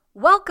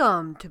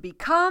Welcome to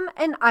Become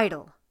an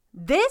Idol.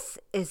 This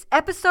is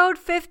episode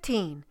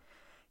 15,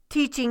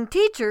 Teaching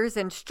Teachers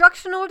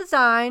Instructional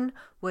Design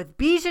with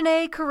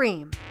Bijane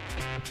Kareem.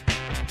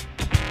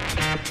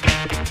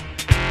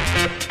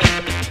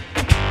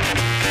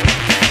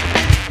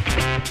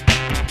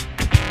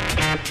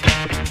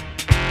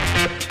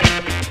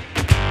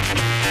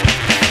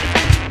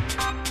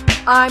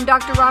 I'm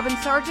Dr. Robin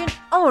Sargent,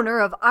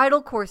 owner of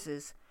Idol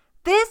Courses.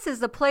 This is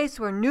the place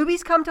where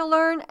newbies come to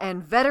learn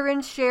and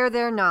veterans share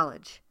their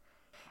knowledge.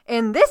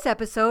 In this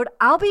episode,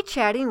 I'll be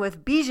chatting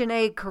with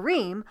Bijane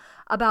Kareem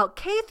about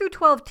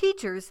K-12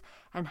 teachers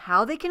and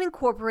how they can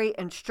incorporate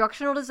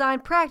instructional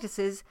design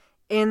practices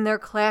in their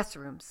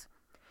classrooms.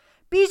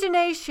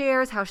 Bijane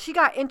shares how she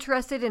got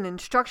interested in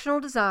instructional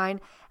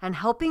design and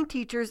helping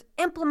teachers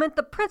implement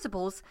the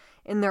principles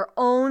in their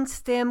own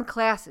STEM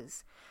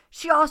classes.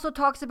 She also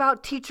talks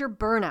about teacher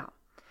burnout.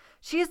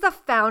 She is the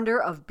founder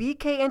of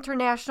BK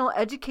International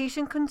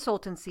Education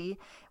Consultancy,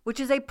 which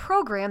is a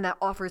program that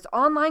offers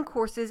online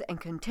courses and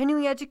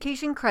continuing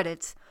education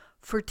credits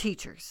for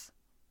teachers.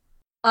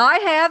 I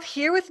have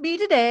here with me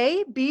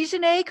today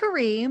Bijane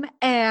Kareem,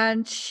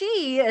 and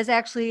she is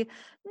actually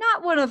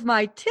not one of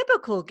my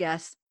typical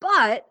guests,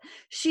 but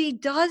she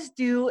does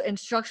do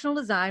instructional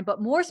design,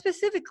 but more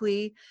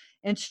specifically,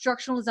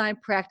 instructional design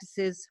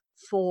practices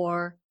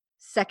for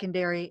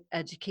secondary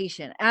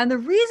education. And the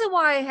reason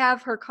why I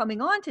have her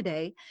coming on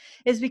today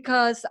is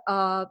because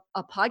a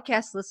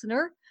podcast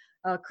listener,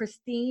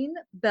 Christine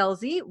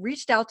Belzy,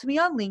 reached out to me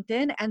on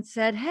LinkedIn and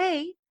said,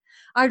 hey,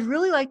 I'd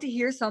really like to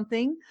hear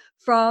something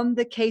from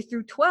the K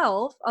through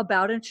 12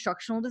 about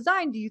instructional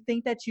design. Do you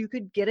think that you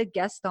could get a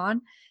guest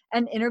on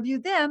and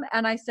interview them?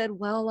 And I said,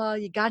 well,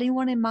 you got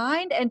anyone in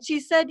mind? And she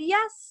said,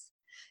 yes.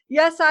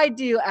 Yes, I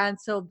do. And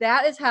so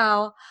that is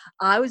how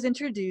I was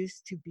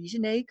introduced to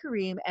Bijane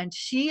Kareem, and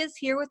she is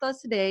here with us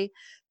today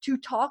to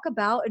talk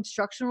about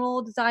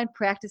instructional design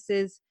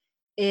practices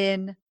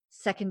in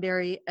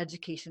secondary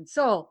education.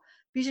 So,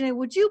 Bijane,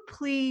 would you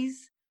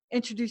please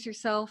introduce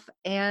yourself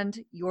and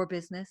your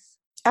business?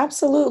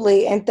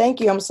 Absolutely. And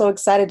thank you. I'm so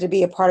excited to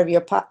be a part of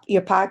your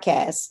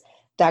podcast,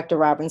 Dr.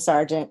 Robin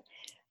Sargent.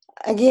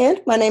 Again,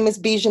 my name is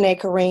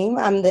Bijane Kareem.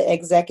 I'm the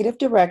Executive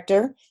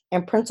Director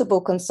and Principal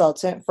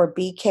Consultant for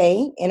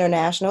BK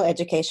International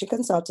Education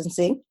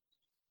Consultancy.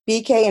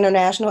 BK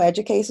International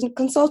Education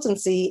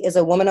Consultancy is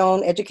a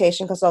woman-owned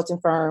education consulting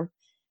firm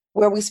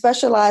where we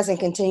specialize in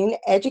continuing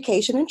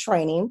education and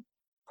training,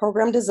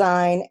 program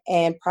design,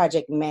 and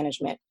project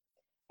management.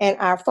 And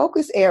our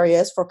focus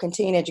areas for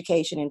continuing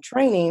education and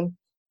training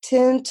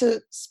tend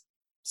to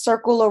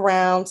circle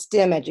around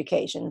STEM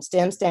education,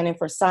 STEM standing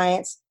for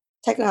science,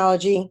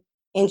 technology,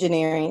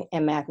 engineering,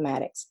 and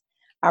mathematics.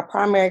 Our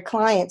primary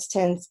clients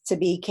tend to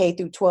be K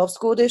through 12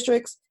 school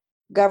districts,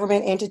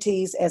 government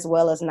entities, as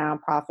well as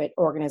nonprofit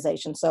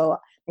organizations. So I'm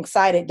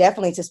excited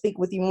definitely to speak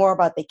with you more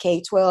about the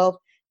K-12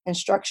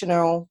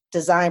 instructional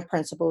design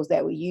principles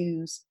that we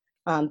use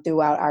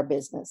throughout our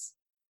business.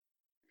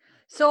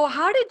 So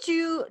where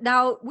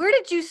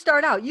did you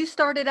start out? You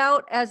started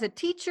out as a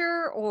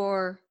teacher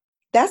or?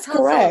 That's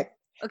correct.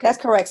 Okay. That's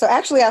correct. So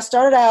actually I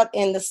started out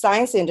in the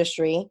science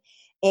industry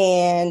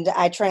and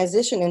I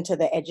transitioned into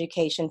the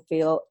education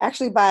field,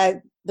 actually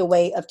by the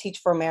way of Teach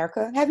for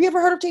America. Have you ever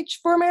heard of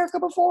Teach for America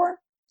before?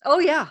 Oh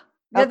yeah.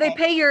 Yeah, okay.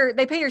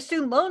 They pay your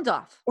student loans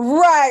off.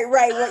 Right.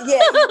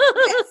 Yeah,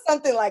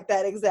 something like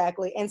that,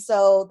 exactly. And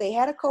so they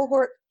had a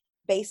cohort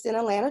based in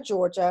Atlanta,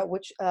 Georgia,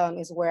 which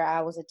is where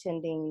I was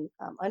attending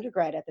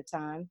undergrad at the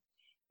time,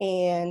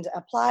 and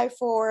applied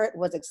for it,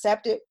 was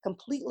accepted,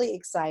 completely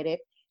excited.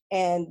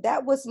 And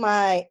that was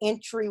my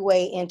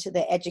entryway into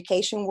the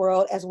education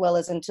world, as well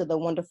as into the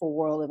wonderful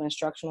world of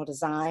instructional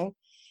design.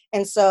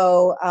 And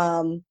so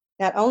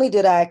not only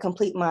did I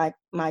complete my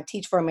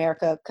Teach for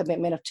America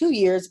commitment of 2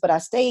 years, but I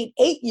stayed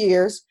 8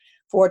 years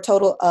for a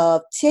total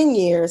of 10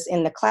 years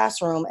in the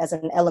classroom as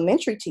an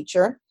elementary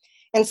teacher.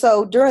 And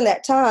so during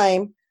that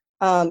time,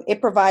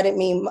 it provided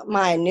me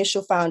my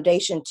initial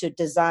foundation to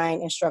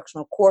design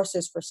instructional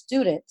courses for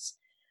students.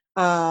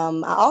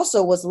 I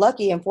also was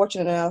lucky and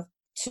fortunate enough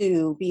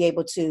to be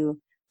able to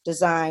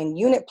design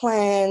unit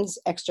plans,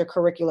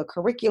 extracurricular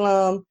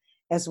curriculum,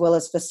 as well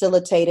as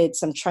facilitated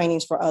some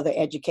trainings for other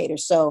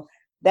educators. So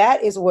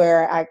that is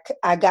where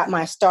I got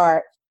my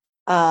start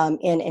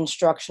in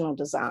instructional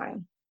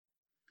design.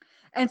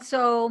 And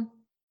so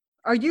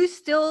are you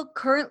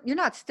you're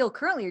not still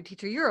currently a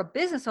teacher, you're a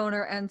business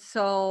owner. And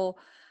so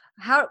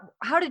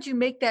how did you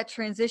make that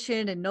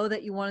transition and know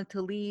that you wanted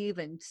to leave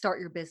and start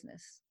your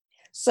business?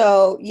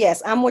 So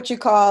yes, I'm what you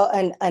call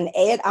an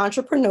ed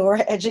entrepreneur,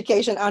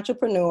 education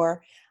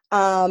entrepreneur.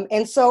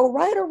 And so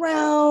right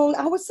around,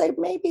 I would say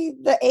maybe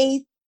the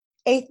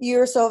eighth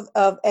year or so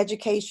of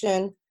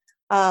education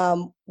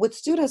with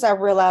students, I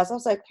realized, I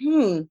was like,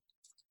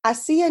 I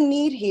see a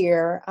need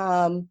here.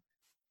 I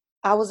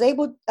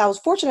was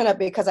fortunate enough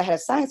because I had a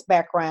science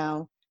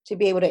background to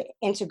be able to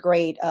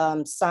integrate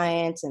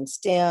science and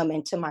STEM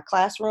into my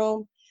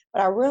classroom.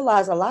 But I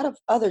realized a lot of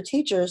other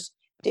teachers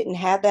didn't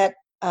have that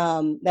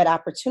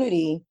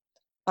opportunity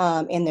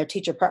in their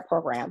teacher prep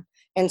program.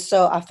 And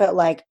so I felt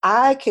like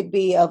I could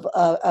be of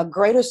a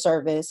greater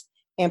service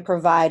in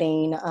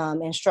providing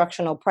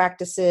instructional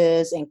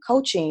practices and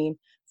coaching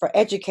for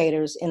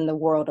educators in the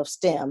world of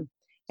STEM.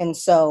 And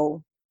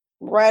so,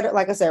 right,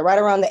 like I said, right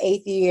around the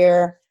 8th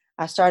year,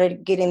 I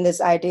started getting this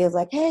idea of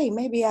like, hey,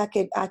 maybe I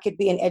could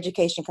be an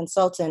education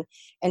consultant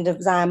and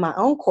design my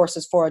own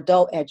courses for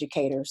adult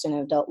educators and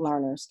adult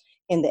learners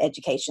in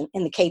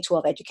the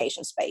K-12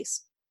 education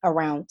space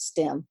around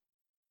STEM.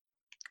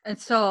 And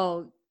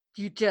so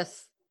you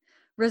just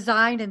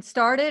resigned and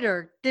started,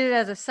 or did it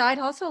as a side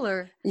hustle,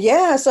 or?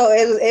 Yeah,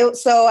 so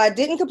so I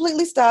didn't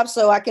completely stop.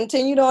 So I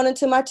continued on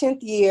into my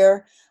 10th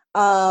year,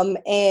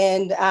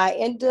 and I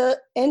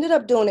ended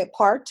up doing it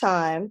part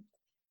time,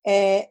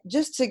 and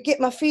just to get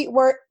my feet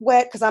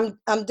wet, because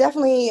I'm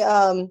definitely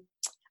I'm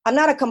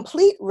not a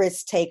complete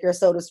risk taker,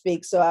 so to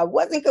speak. So I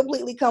wasn't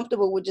completely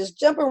comfortable with just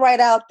jumping right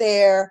out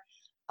there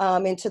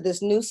into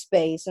this new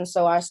space, and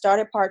so I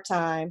started part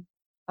time.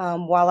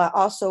 While I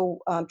also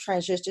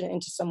transitioned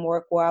into some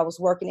work where I was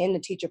working in the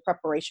teacher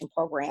preparation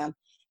program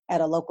at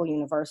a local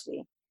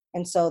university.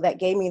 And so that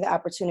gave me the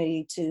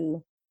opportunity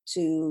to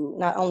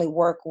not only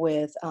work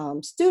with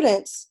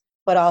students,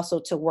 but also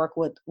to work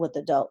with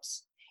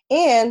adults.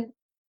 And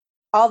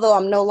although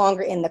I'm no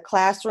longer in the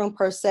classroom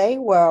per se,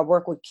 where I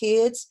work with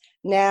kids,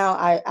 now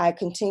I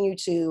continue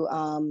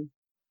to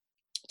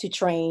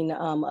train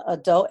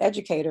adult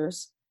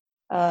educators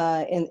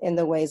in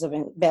the ways of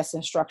best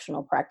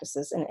instructional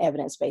practices and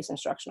evidence-based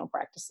instructional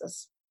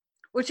practices.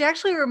 Which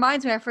actually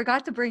reminds me, I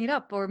forgot to bring it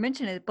up or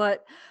mention it,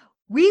 but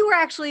we were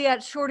actually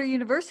at Shorter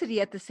University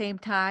at the same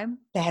time.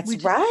 That's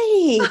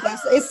right.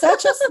 It's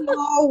such a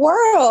small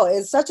world.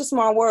 It's such a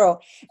small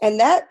world.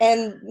 And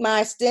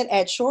my stint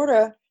at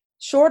Shorter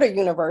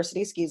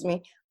University, excuse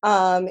me,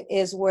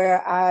 is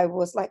where I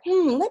was like,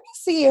 let me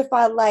see if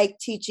I like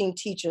teaching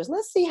teachers.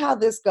 Let's see how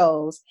this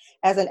goes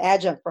as an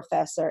adjunct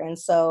professor. And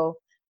so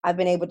I've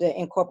been able to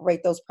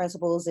incorporate those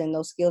principles and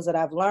those skills that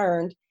I've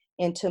learned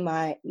into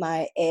my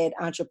ed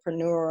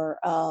entrepreneur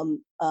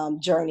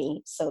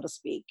journey, so to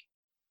speak.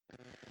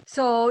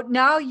 So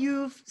now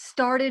you've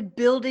started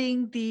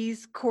building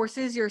these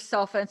courses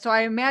yourself. And so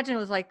I imagine it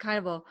was like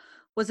kind of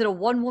was it a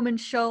one-woman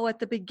show at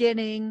the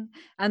beginning,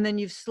 and then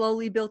you've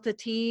slowly built a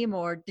team,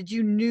 or did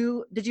you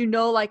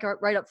know like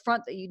right up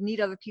front that you'd need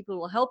other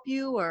people to help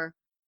you, or?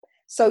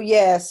 So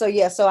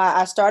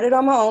I started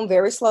on my own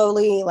very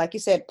slowly, like you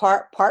said,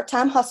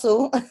 part-time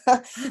hustle.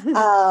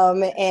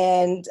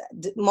 And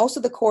most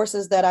of the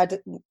courses that I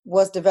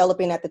was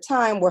developing at the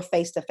time were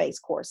face-to-face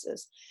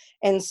courses.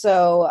 And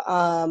so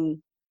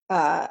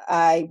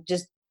I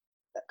just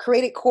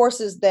created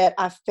courses that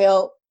I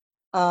felt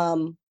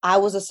I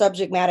was a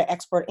subject matter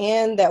expert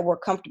in, that were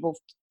comfortable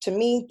to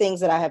me, things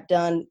that I have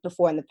done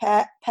before in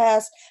the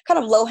past, kind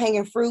of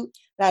low-hanging fruit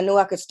that I knew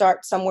I could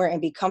start somewhere and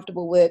be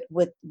comfortable with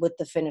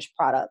the finished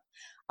product.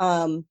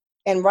 And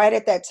right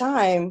at that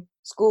time,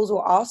 schools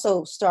were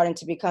also starting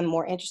to become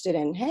more interested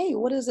in, hey,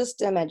 what is this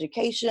STEM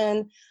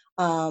education?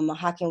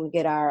 How can we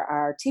get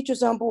our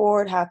teachers on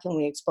board? How can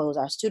we expose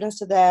our students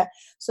to that?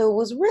 So it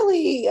was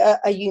really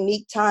a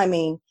unique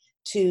timing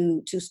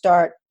to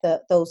start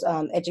those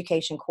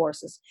education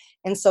courses.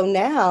 And so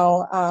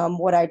now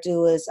what I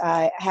do is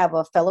I have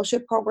a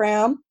fellowship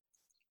program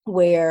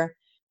where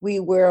we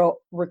will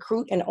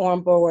recruit and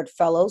onboard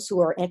fellows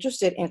who are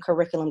interested in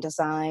curriculum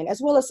design,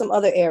 as well as some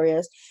other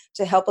areas,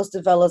 to help us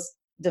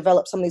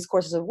develop some of these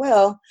courses as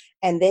well.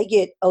 And they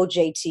get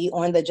OJT,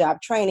 on the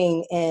job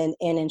training, in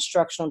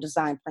instructional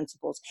design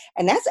principles.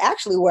 And that's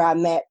actually where I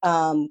met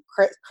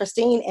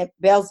Christine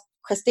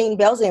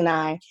Belzy and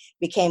I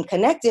became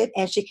connected,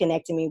 and she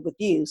connected me with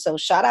you. So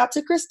shout out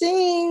to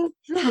Christine.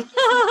 Thank you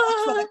so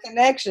much for the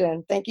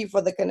connection. Thank you for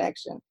the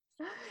connection.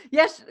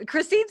 Yes,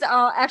 Christine's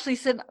actually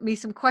sent me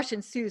some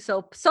questions too.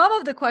 So some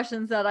of the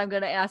questions that I'm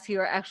going to ask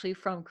you are actually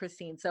from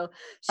Christine. So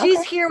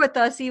she's here with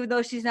us, even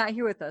though she's not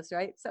here with us,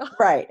 right? So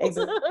right,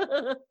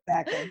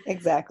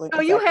 exactly. So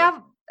you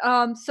have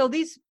so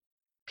these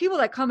people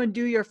that come and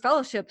do your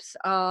fellowships,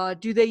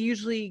 do they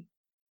usually?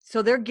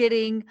 So they're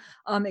getting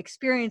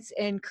experience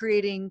in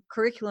creating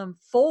curriculum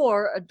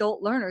for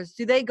adult learners.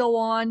 Do they go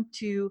on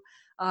to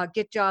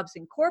get jobs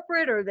in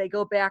corporate, or they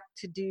go back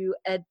to do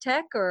ed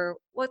tech, or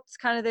what's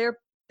kind of their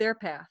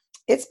path?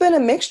 It's been a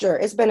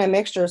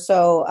mixture.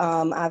 So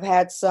I've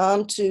had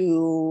some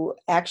to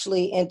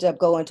actually end up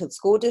going to the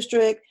school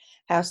district,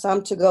 have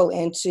some to go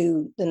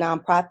into the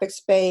nonprofit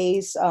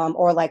space,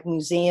 or like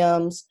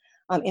museums,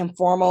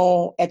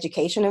 informal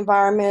education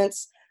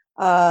environments.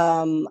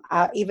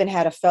 I even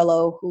had a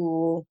fellow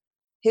who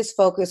his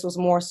focus was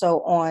more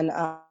so on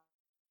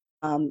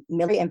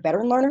military and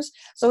veteran learners.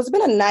 So it's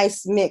been a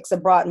nice mix, a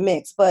broad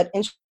mix, but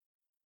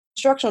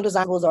instructional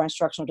design principles are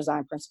instructional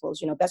design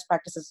principles. Best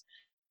practices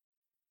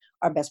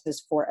are best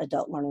for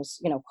adult learners,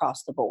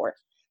 across the board.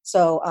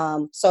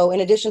 So, so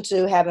in addition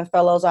to having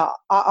fellows, I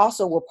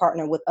also will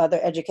partner with other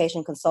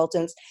education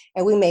consultants,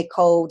 and we may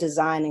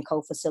co-design and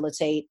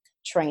co-facilitate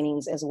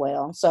trainings as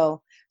well.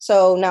 So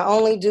not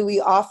only do we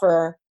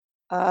offer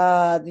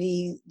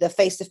The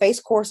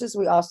face-to-face courses.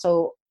 We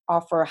also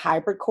offer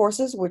hybrid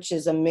courses, which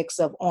is a mix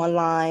of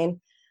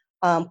online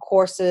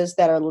courses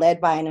that are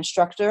led by an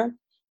instructor,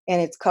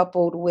 and it's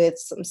coupled with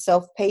some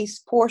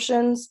self-paced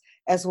portions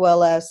as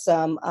well as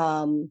some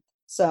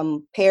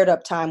paired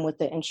up time with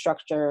the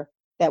instructor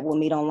that will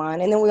meet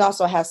online. And then we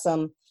also have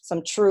some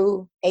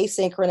true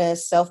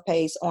asynchronous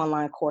self-paced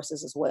online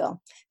courses as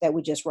well that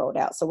we just rolled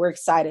out. So we're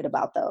excited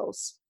about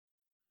those.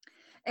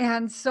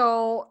 And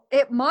so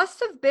it must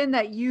have been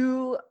that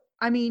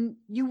I mean,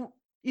 you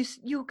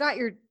got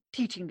your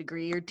teaching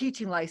degree, your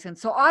teaching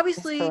license. So That's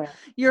obviously correct.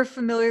 you're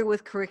familiar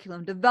with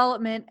curriculum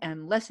development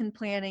and lesson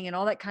planning and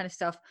all that kind of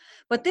stuff.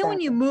 But then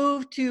when you Exactly.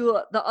 move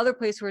to the other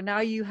place where now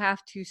you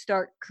have to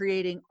start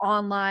creating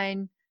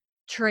online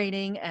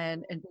training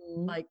and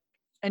Mhm. like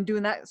and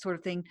doing that sort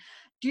of thing,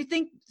 do you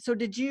think so?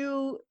 Did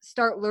you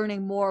start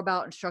learning more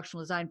about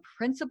instructional design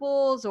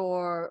principles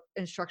or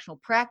instructional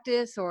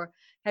practice, or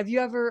have you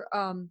ever,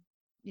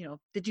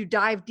 did you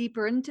dive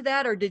deeper into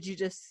that, or did you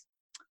just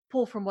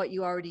pull from what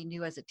you already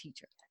knew as a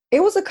teacher? It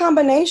was a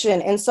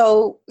combination. And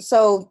so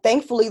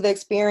thankfully the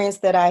experience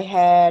that I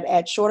had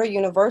at Shorter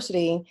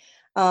University,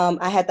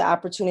 I had the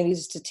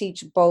opportunities to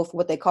teach both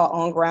what they call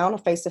on ground or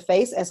face to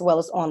face as well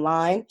as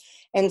online.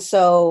 And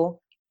so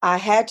I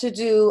had to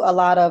do a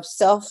lot of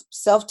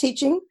self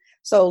teaching.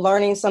 So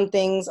learning some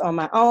things on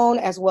my own,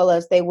 as well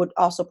as they would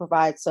also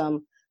provide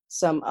some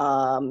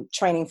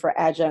training for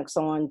adjuncts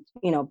on,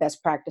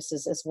 best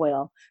practices as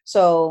well.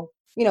 So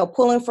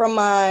pulling from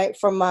my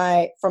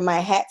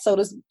hat, so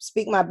to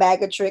speak, my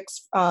bag of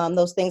tricks,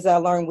 those things that I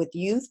learned with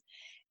youth,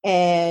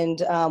 and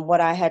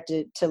what I had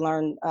to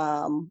learn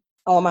on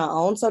my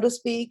own, so to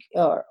speak,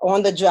 or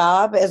on the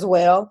job as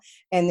well,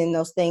 and then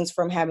those things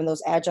from having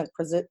those adjunct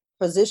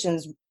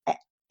positions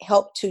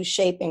help to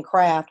shape and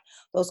craft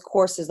those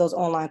courses, those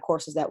online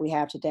courses that we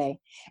have today.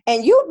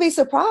 And you would be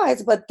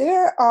surprised, but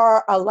there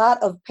are a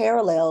lot of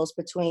parallels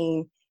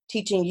between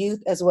teaching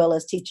youth as well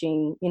as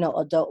teaching,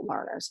 adult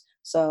learners.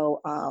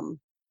 So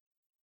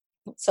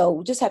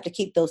we just have to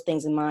keep those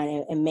things in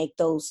mind and make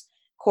those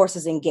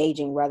courses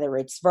engaging, whether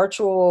it's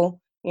virtual,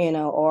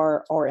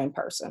 or in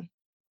person.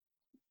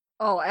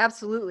 Oh,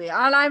 absolutely.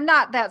 And I'm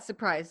not that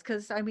surprised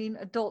because I mean,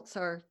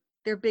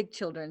 they're big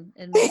children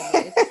in many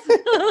ways.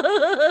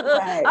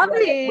 Right, I right.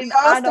 We mean,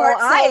 all I know start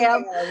I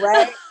am. somewhere,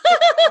 right?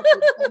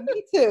 Exactly. And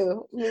me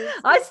too. Me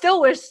I too. still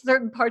wish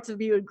certain parts of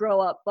me would grow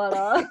up, but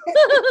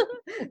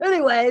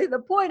anyway, the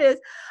point is,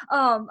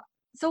 um,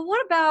 so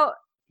what about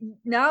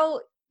now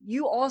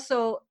you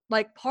also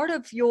like part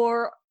of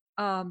your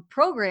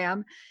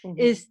program Mhm.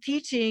 is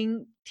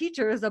teaching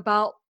teachers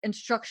about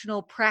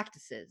instructional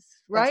practices,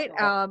 That's right?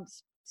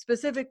 correct.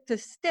 Specific to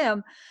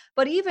STEM,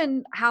 but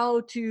even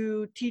how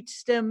to teach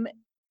STEM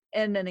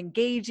in an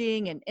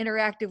engaging and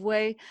interactive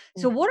way.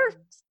 So what are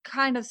Mhm.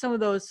 kind of some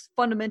of those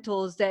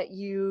fundamentals that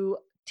you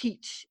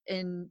teach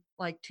in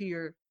like to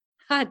your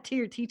to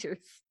your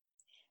teachers?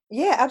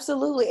 Yeah,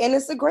 absolutely. And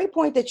it's a great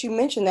point that you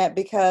mentioned that,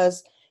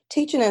 because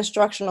teaching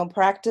instructional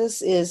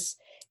practice is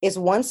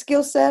one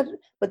skill set,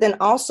 but then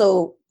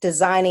also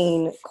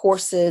designing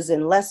courses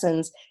and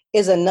lessons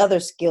is another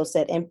skill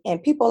set.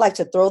 And people like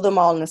to throw them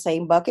all in the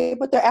same bucket,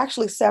 but they're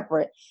actually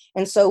separate.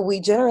 And so we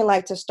generally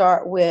like to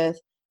start with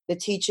the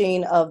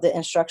teaching of the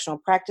instructional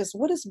practice.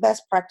 What does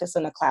best practice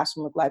in a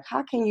classroom look like?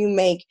 How can you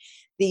make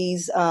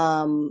these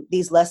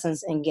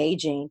lessons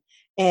engaging?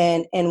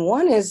 And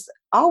one is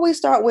always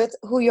start with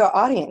who your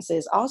audience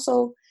is.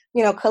 Also,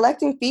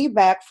 collecting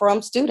feedback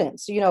from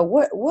students.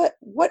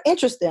 What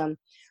interests them.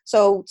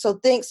 So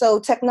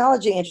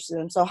technology interests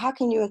them. So how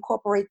can you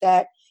incorporate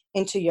that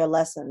into your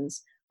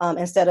lessons,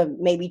 instead of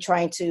maybe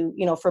trying to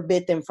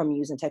forbid them from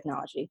using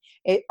technology?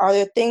 Are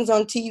there things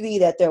on TV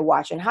that they're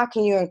watching? How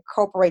can you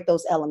incorporate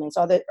those elements?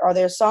 Are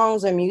there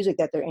songs and music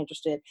that they're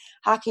interested?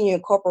 How can you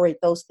incorporate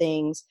those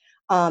things,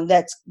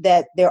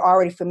 that they're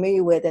already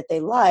familiar with, that they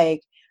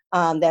like,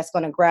 that's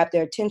going to grab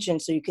their attention,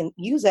 so you can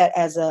use that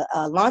as a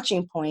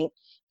launching point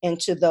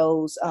into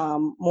those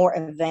more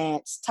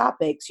advanced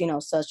topics,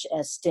 such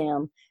as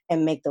STEM,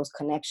 and make those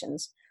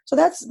connections. So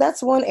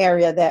that's one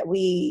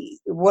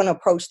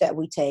approach that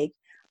we take.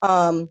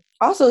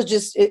 Also,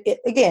 just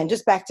again,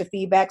 just back to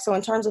feedback. So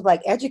in terms of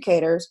like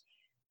educators,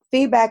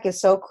 feedback is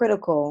so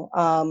critical.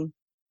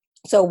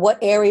 So what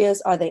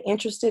areas are they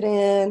interested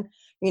in?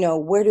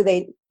 Where do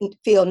they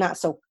feel not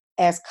so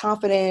as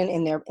confident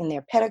in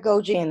their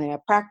pedagogy and their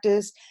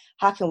practice?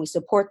 How can we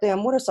support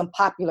them? What are some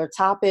popular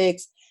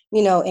topics,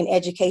 in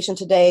education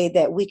today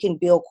that we can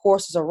build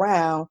courses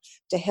around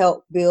to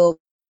help build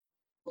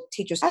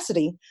teachers'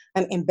 capacity,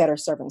 in better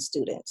serving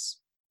students?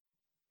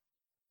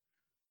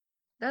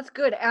 That's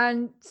good.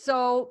 And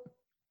so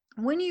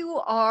when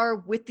you are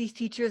with these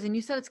teachers and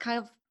you said it's kind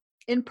of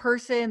in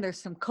person, there's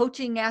some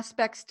coaching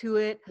aspects to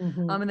it,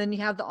 Mhm. and then you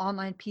have the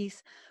online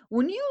piece.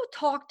 When you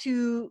talk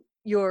to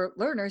your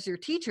learners, your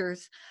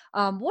teachers,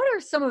 what are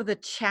some of the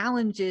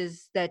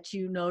challenges that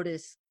you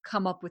notice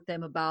come up with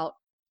them about,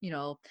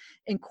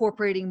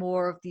 incorporating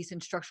more of these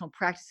instructional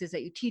practices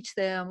that you teach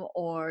them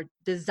or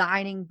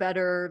designing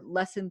better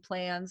lesson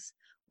plans?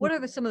 what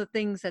are some of the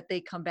things that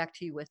they come back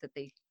to you with that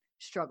they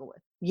struggle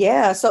with?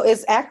 Yeah, so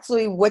it's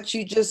actually what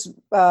you just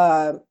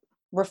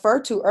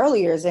referred to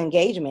earlier is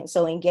engagement.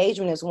 So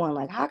engagement is one,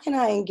 like, how can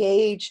I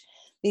engage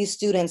these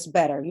students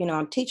better?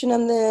 I'm teaching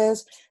them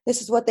this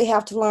is what they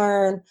have to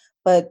learn,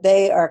 but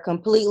they are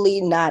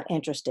completely not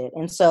interested.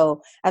 And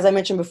so, as I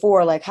mentioned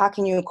before, like, how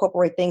can you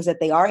incorporate things that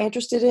they are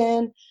interested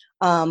in,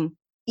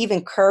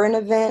 even current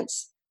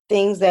events,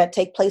 things that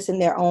take place in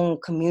their own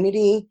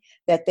community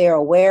that they're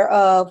aware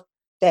of,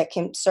 that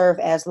can serve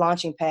as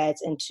launching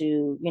pads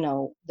into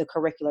the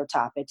curricular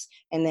topics,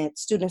 and that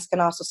students can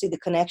also see the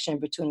connection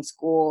between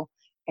school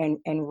and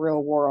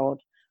real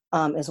world,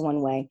 is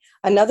one way.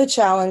 Another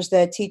challenge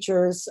that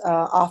teachers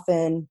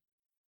often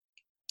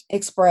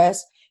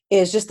express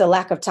is just the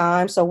lack of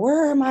time. So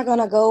where am I going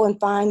to go and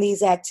find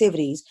these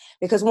activities?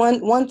 Because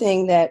one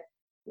thing that,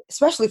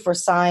 especially for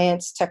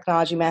science,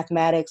 technology,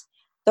 mathematics,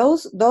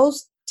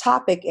 those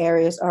topic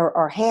areas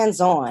are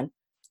hands-on.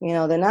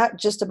 They're not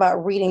just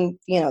about reading,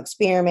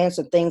 experiments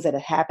or things that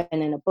have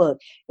happened in a book.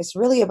 It's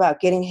really about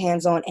getting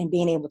hands-on and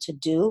being able to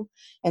do.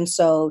 And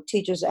so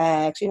teachers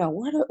ask,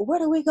 where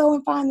do we go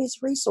and find these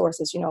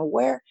resources?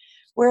 Where,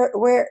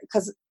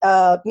 because,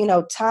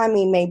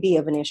 timing may be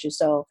of an issue.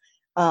 So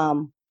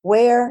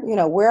where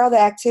are the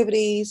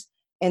activities?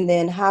 And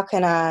then how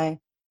can I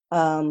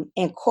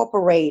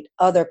incorporate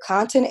other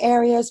content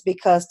areas,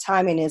 because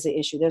timing is an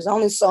issue. There's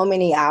only so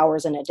many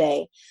hours in a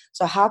day.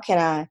 So how can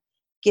I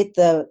get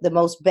the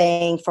most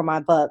bang for my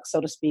buck,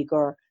 so to speak,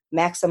 or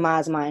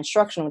maximize my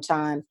instructional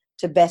time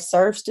to best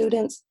serve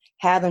students,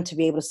 have them to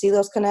be able to see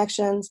those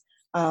connections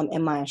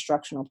in my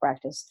instructional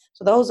practice.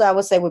 So those, I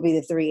would say, would be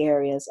the three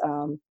areas: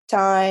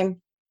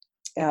 time,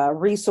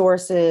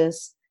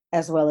 resources,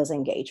 as well as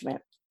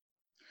engagement.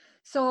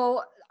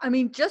 So, I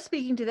mean, just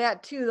speaking to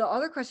that too, the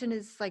other question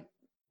is like,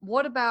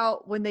 what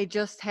about when they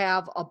just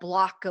have a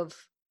block of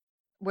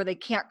where they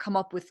can't come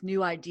up with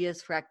new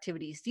ideas for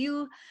activities? Do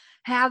you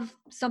have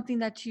something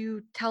that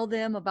you tell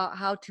them about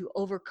how to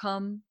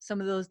overcome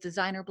some of those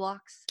designer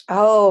blocks?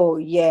 Oh,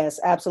 yes,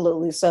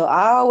 absolutely. So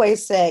I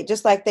always say,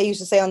 just like they used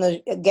to say on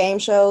the game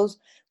shows,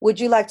 would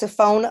you like to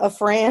phone a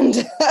friend?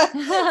 So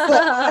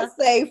I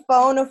say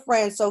phone a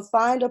friend. So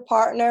find a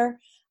partner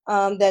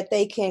that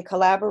they can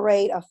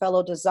collaborate, a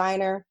fellow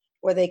designer,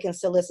 where they can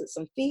solicit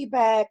some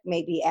feedback,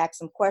 maybe ask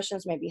some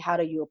questions, maybe how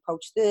do you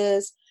approach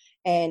this?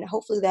 And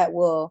hopefully that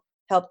will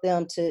help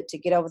them to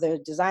get over their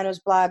designer's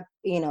block,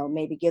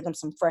 maybe give them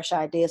some fresh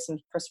ideas, some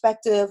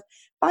perspective,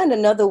 find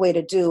another way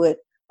to do it,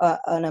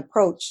 an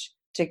approach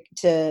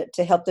to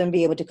help them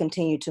be able to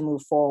continue to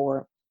move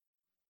forward.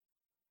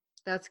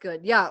 That's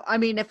good. Yeah. I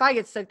mean, if I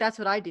get stuck, that's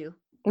what I do.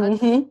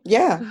 Mm-hmm.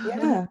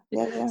 Yeah.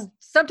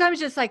 Sometimes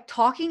just like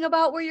talking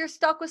about where you're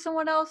stuck with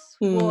someone else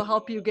Mhm. will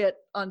help you get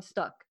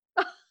unstuck.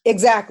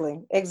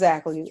 Exactly.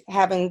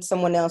 Having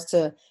someone else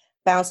to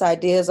bounce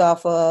ideas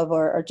off of,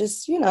 or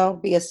just,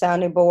 be a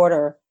sounding board,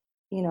 or,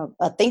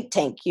 a think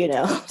tank,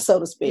 so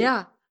to speak.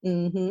 Yeah.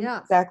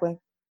 Yeah. Exactly.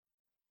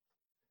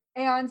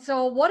 And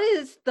so, what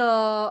is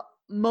the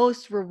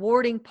most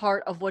rewarding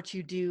part of what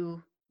you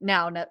do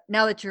now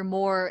that you're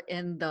more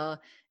in the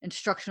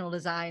instructional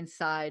design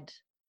side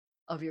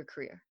of your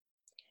career?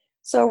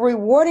 So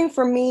rewarding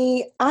for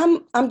me,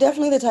 I'm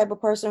definitely the type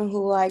of person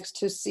who likes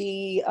to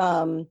see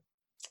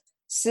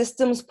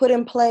systems put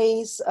in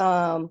place.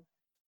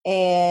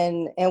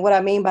 And what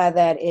I mean by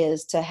that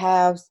is to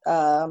have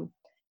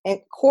and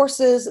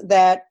courses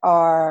that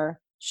are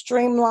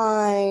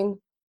streamlined,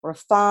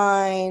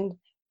 refined,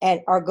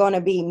 and are going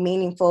to be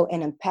meaningful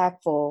and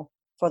impactful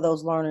for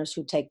those learners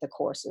who take the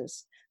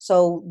courses.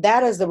 So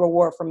that is the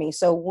reward for me.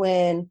 So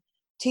when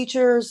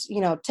teachers,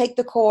 take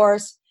the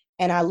course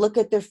and I look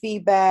at their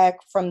feedback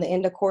from the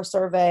end of course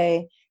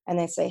survey, and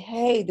they say,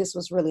 hey, this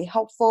was really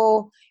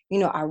helpful.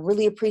 I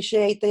really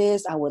appreciate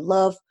this. I would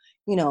love,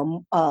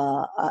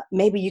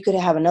 maybe you could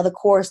have another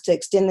course to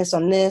extend this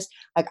on this.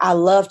 Like, I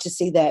love to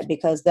see that,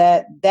 because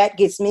that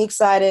gets me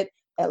excited.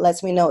 That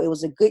lets me know it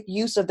was a good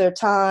use of their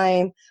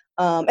time,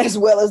 as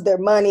well as their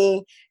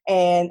money,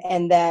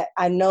 and that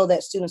I know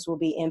that students will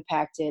be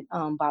impacted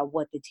by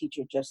what the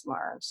teacher just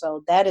learned.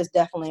 So that is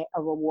definitely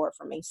a reward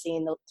for me,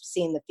 seeing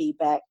the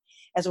feedback,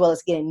 as well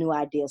as getting new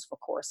ideas for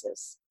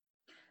courses.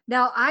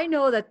 Now, I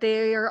know that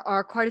there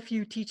are quite a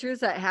few teachers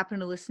that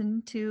happen to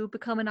listen to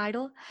Become an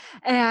Idol.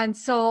 And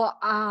so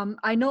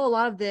I know a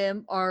lot of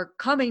them are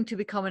coming to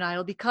Become an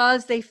Idol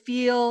because they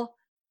feel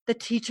the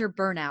teacher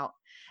burnout.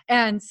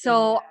 And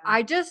so Yeah.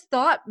 I just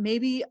thought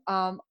maybe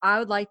I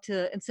would like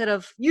to, instead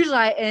of, usually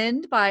I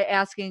end by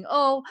asking,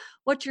 oh,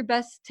 what's your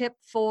best tip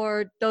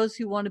for those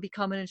who want to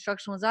become an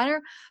instructional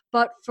designer?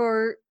 But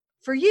for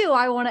you,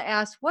 I want to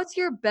ask, what's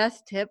your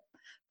best tip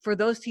for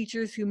those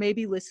teachers who may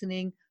be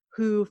listening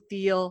who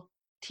feel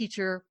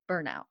teacher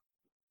burnout?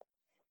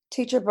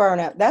 Teacher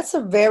burnout. That's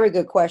a very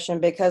good question,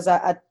 because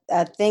I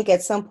think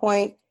at some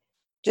point,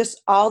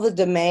 just all the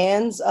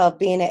demands of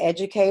being an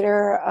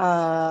educator,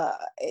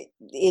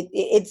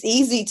 it's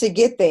easy to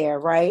get there,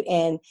 right?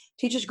 And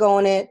teachers go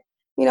in it,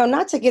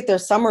 not to get their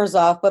summers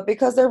off, but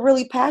because they're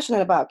really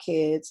passionate about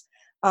kids.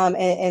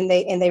 and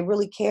they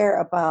really care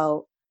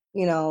about,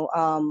 you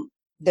know,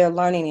 their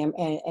learning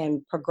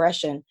and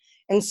progression.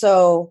 And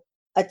so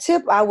a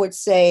tip I would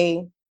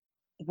say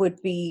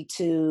would be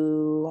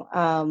to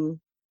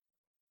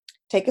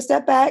take a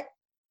step back,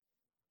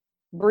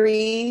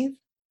 breathe,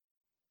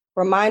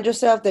 remind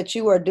yourself that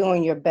you are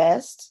doing your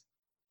best,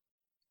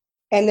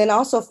 and then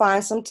also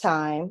find some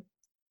time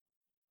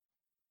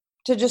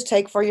to just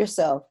take for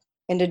yourself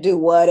and to do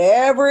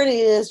whatever it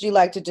is you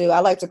like to do. I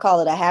like to call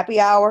it a happy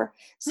hour.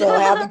 So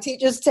have the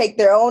teachers take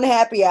their own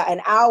happy hour,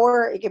 an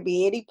hour. It could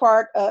be any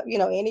part of,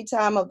 any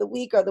time of the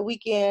week or the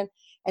weekend,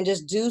 and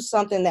just do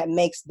something that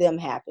makes them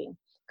happy.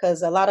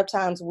 Because a lot of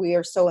times we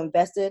are so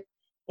invested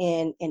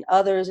in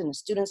others and the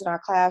students in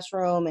our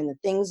classroom and the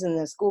things in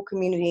the school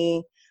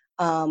community.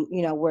 We're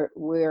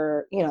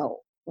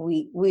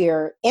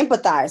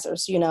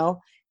empathizers,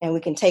 and we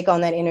can take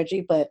on that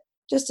energy, but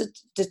just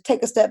to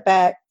take a step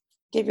back,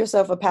 give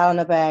yourself a pat on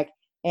the back,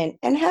 and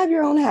have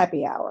your own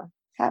happy hour,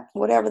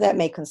 whatever that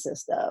may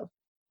consist of.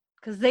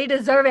 Because they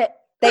deserve it.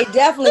 They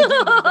definitely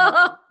do.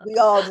 We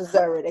all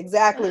deserve it.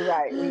 Exactly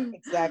right.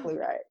 Exactly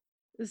right.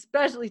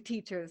 Especially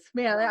teachers.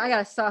 Man, I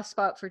got a soft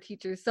spot for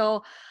teachers.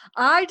 So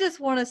I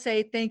just want to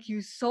say thank you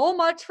so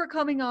much for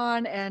coming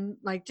on and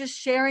just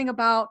sharing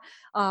about,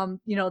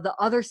 the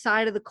other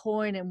side of the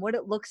coin and what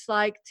it looks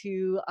like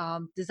to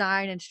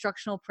design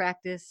instructional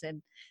practice.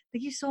 And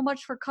thank you so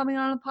much for coming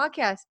on the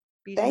podcast.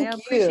 Thank you. I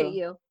appreciate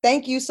you.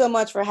 Thank you so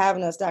much for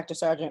having us, Dr.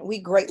 Sargent. We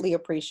greatly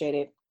appreciate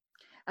it.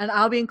 And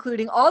I'll be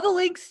including all the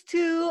links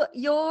to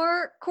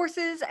your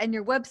courses and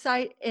your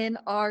website in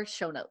our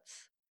show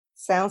notes.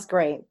 Sounds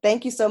great.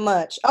 Thank you so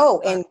much.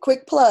 Oh, and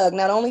quick plug,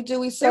 not only do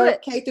we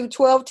serve K through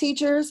 12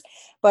 teachers,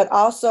 but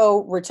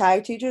also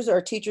retired teachers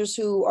or teachers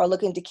who are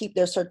looking to keep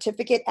their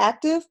certificate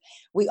active.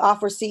 We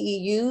offer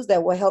CEUs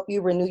that will help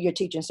you renew your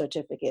teaching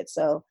certificate.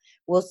 So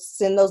we'll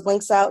send those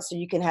links out so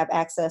you can have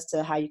access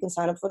to how you can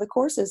sign up for the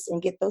courses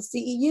and get those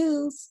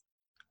CEUs.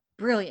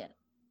 Brilliant.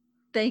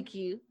 Thank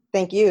you.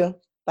 Thank you.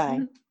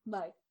 Bye.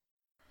 Bye.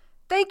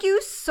 Thank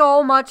you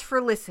so much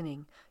for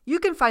listening. You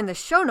can find the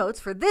show notes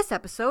for this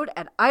episode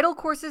at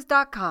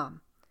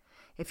idlecourses.com.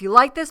 If you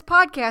like this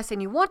podcast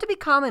and you want to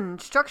become an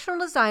instructional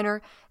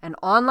designer and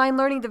online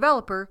learning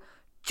developer,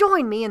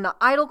 join me in the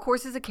IDLE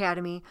Courses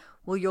Academy,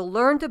 where you'll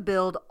learn to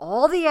build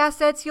all the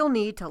assets you'll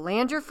need to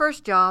land your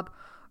first job,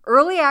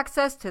 early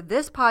access to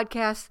this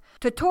podcast,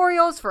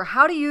 tutorials for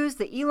how to use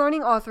the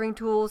e-learning authoring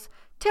tools,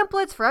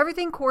 templates for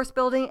everything course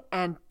building,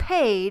 and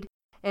paid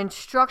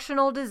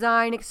instructional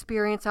design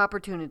experience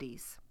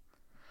opportunities.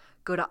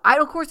 Go to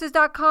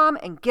idlecourses.com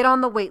and get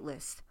on the wait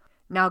list.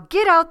 Now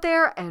get out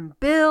there and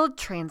build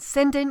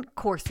transcendent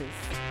courses.